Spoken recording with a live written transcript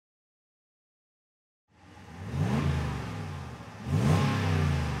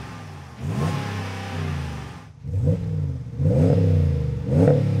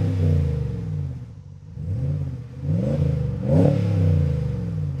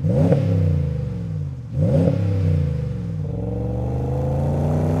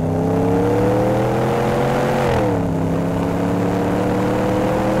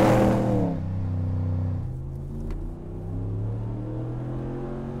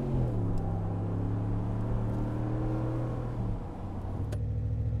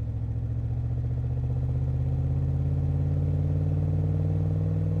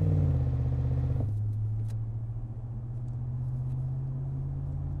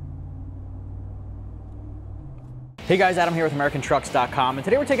Hey guys, Adam here with AmericanTrucks.com, and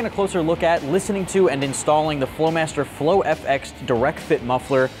today we're taking a closer look at listening to and installing the Flowmaster FlowFX Direct-Fit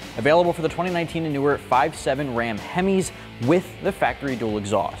Muffler, available for the 2019 and newer 5.7 Ram Hemis with the factory dual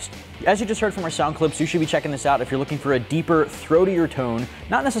exhaust. As you just heard from our sound clips, you should be checking this out if you're looking for a deeper, throatier tone,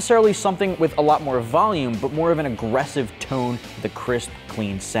 not necessarily something with a lot more volume, but more of an aggressive tone with a crisp,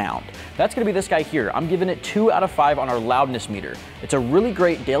 clean sound. That's going to be this guy here. I'm giving it 2 out of 5 on our loudness meter. It's a really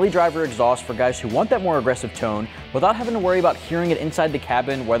great daily driver exhaust for guys who want that more aggressive tone without having to worry about hearing it inside the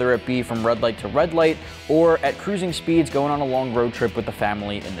cabin, whether it be from red light to red light or at cruising speeds going on a long road trip with the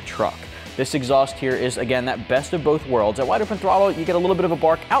family in the truck. This exhaust here is, again, that best of both worlds. At wide open throttle, you get a little bit of a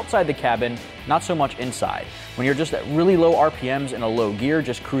bark outside the cabin, not so much inside. When you're just at really low RPMs in a low gear,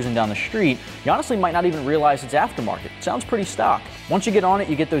 just cruising down the street, you honestly might not even realize it's aftermarket. It sounds pretty stock. Once you get on it,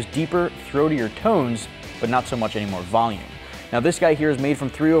 you get those deeper, throatier tones, but not so much any more volume. Now this guy here is made from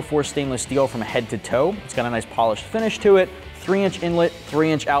 304 stainless steel from head to toe. It's got a nice polished finish to it. 3-inch inlet,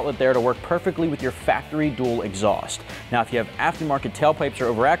 3-inch outlet there to work perfectly with your factory dual exhaust. Now, if you have aftermarket tailpipes or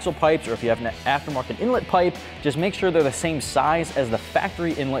over-axle pipes, or if you have an aftermarket inlet pipe, just make sure they're the same size as the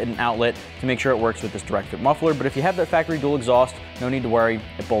factory inlet and outlet to make sure it works with this direct fit muffler. But if you have that factory dual exhaust, no need to worry,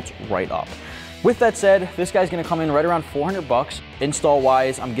 it bolts right up. With that said, this guy's gonna come in right around 400 bucks.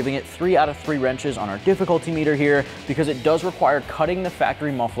 Install-wise, I'm giving it 3 out of 3 wrenches on our difficulty meter here because it does require cutting the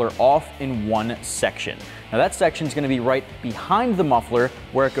factory muffler off in one section. Now that section is gonna be right behind the muffler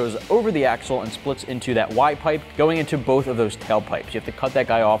where it goes over the axle and splits into that Y pipe going into both of those tailpipes. You have to cut that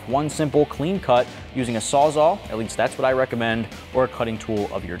guy off one simple, clean cut using a Sawzall, at least that's what I recommend, or a cutting tool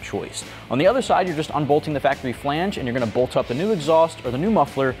of your choice. On the other side, you're just unbolting the factory flange and you're gonna bolt up the new exhaust or the new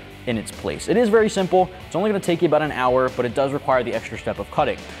muffler in its place. It is very simple. It's only going to take you about an hour, but it does require the extra step of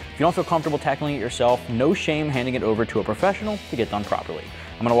cutting. If you don't feel comfortable tackling it yourself, no shame handing it over to a professional to get done properly.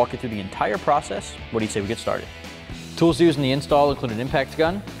 I'm going to walk you through the entire process. What do you say we get started? Tools used in the install include an impact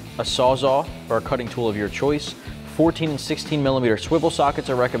gun, a Sawzall or a cutting tool of your choice, 14 and 16 millimeter swivel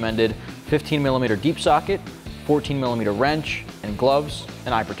sockets are recommended, 15 millimeter deep socket, 14 millimeter wrench, and gloves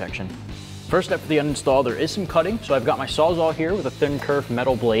and eye protection. First step for the uninstall, there is some cutting. So I've got my Sawzall here with a thin curved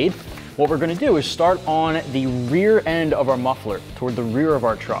metal blade. What we're gonna do is start on the rear end of our muffler, toward the rear of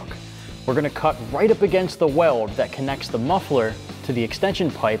our truck. We're gonna cut right up against the weld that connects the muffler to the extension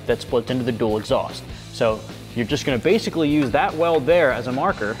pipe that splits into the dual exhaust. So you're just gonna basically use that weld there as a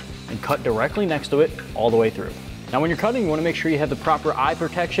marker and cut directly next to it all the way through. Now when you're cutting, you wanna make sure you have the proper eye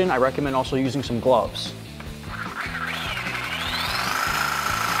protection. I recommend also using some gloves.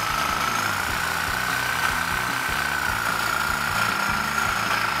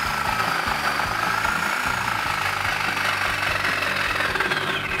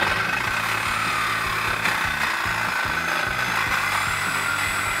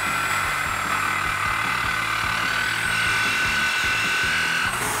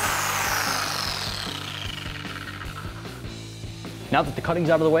 Now that the cutting's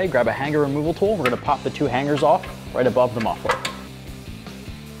out of the way, grab a hanger removal tool. We're gonna pop the 2 hangers off right above the muffler.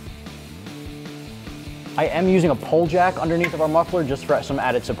 I am using a pole jack underneath of our muffler just for some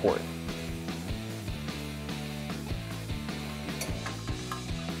added support.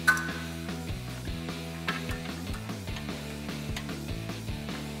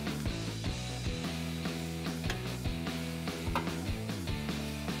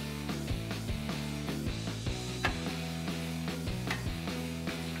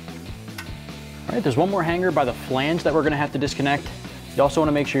 All right, there's one more hanger by the flange that we're gonna have to disconnect. You also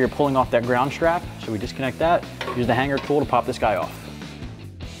wanna make sure you're pulling off that ground strap. So we disconnect that, use the hanger tool to pop this guy off.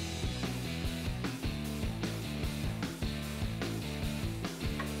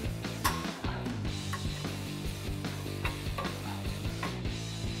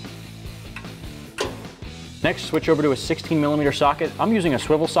 Next, switch over to a 16 millimeter socket. I'm using a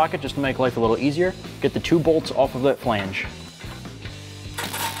swivel socket just to make life a little easier. Get the 2 bolts off of that flange.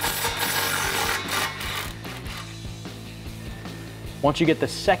 Once you get the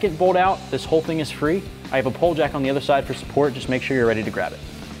second bolt out, this whole thing is free. I have a pole jack on the other side for support. Just make sure you're ready to grab it.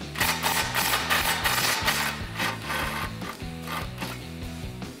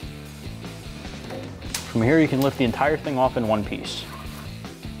 From here, you can lift the entire thing off in one piece.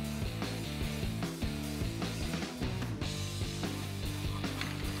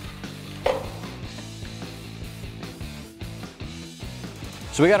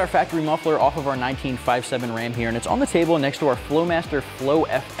 So we got our factory muffler off of our 1957 Ram here, and it's on the table next to our Flowmaster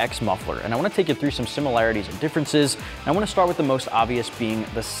FlowFX muffler. And I want to take you through some similarities and differences. And I want to start with the most obvious being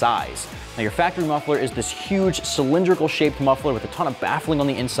the size. Now your factory muffler is this huge cylindrical shaped muffler with a ton of baffling on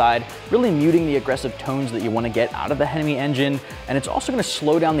the inside, really muting the aggressive tones that you want to get out of the Hemi engine. And it's also going to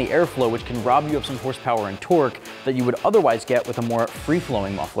slow down the airflow, which can rob you of some horsepower and torque that you would otherwise get with a more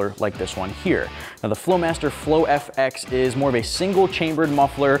free-flowing muffler like this one here. Now the Flowmaster FlowFX is more of a single chambered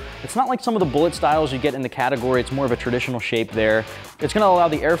muffler. It's not like some of the bullet styles you get in the category. It's more of a traditional shape there. It's going to allow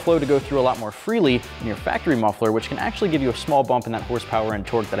the airflow to go through a lot more freely than your factory muffler, which can actually give you a small bump in that horsepower and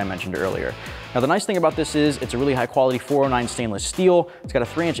torque that I mentioned earlier. Now the nice thing about this is it's a really high quality 409 stainless steel. It's got a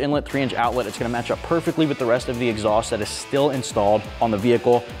 3-inch inlet, 3-inch outlet. It's going to match up perfectly with the rest of the exhaust that is still installed on the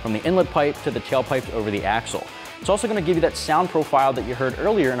vehicle, from the inlet pipe to the tailpipe over the axle. It's also going to give you that sound profile that you heard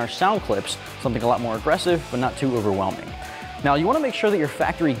earlier in our sound clips, something a lot more aggressive but not too overwhelming. Now you want to make sure that your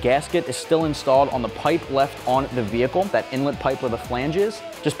factory gasket is still installed on the pipe left on the vehicle, that inlet pipe where the flange is.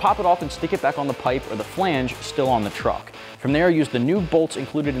 Just pop it off and stick it back on the pipe or the flange still on the truck. From there, use the new bolts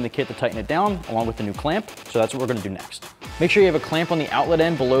included in the kit to tighten it down, along with the new clamp. So that's what we're going to do next. Make sure you have a clamp on the outlet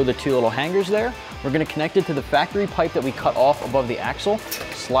end below the two little hangers there. We're going to connect it to the factory pipe that we cut off above the axle.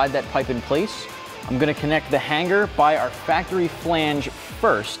 Slide that pipe in place. I'm going to connect the hanger by our factory flange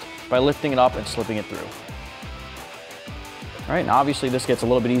first by lifting it up and slipping it through. All right, now obviously this gets a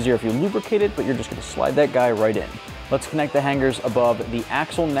little bit easier if you lubricate it, but you're just going to slide that guy right in. Let's connect the hangers above the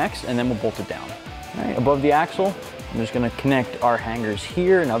axle next, and then we'll bolt it down. All right, above the axle, I'm just going to connect our hangers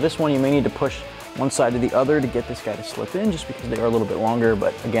here. Now this one you may need to push one side to the other to get this guy to slip in, just because they are a little bit longer,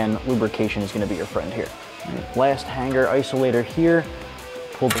 but again, lubrication is going to be your friend here. All right, last hanger isolator here.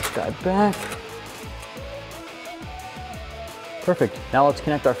 Pull this guy back. Perfect. Now let's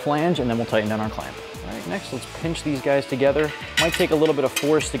connect our flange and then we'll tighten down our clamp. All right, next let's pinch these guys together. Might take a little bit of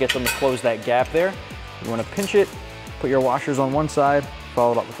force to get them to close that gap there. You want to pinch it, put your washers on one side,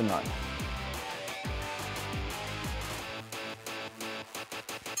 follow it up with a nut.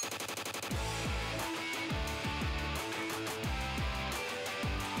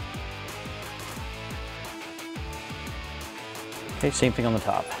 Okay, same thing on the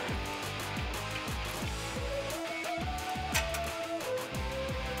top.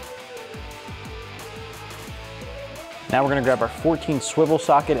 Now we're going to grab our 14 swivel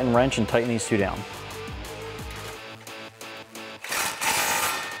socket and wrench and tighten these two down.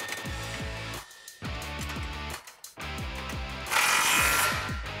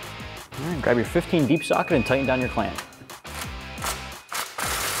 All right, grab your 15 deep socket and tighten down your clamp.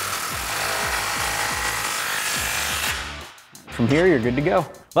 From here, you're good to go.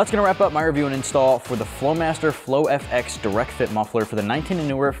 That's going to wrap up my review and install for the Flowmaster FlowFX Direct-Fit Muffler for the 19 and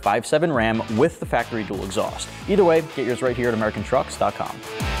newer 5.7 Ram with the factory dual exhaust. Either way, get yours right here at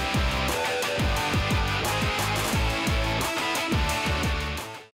AmericanTrucks.com.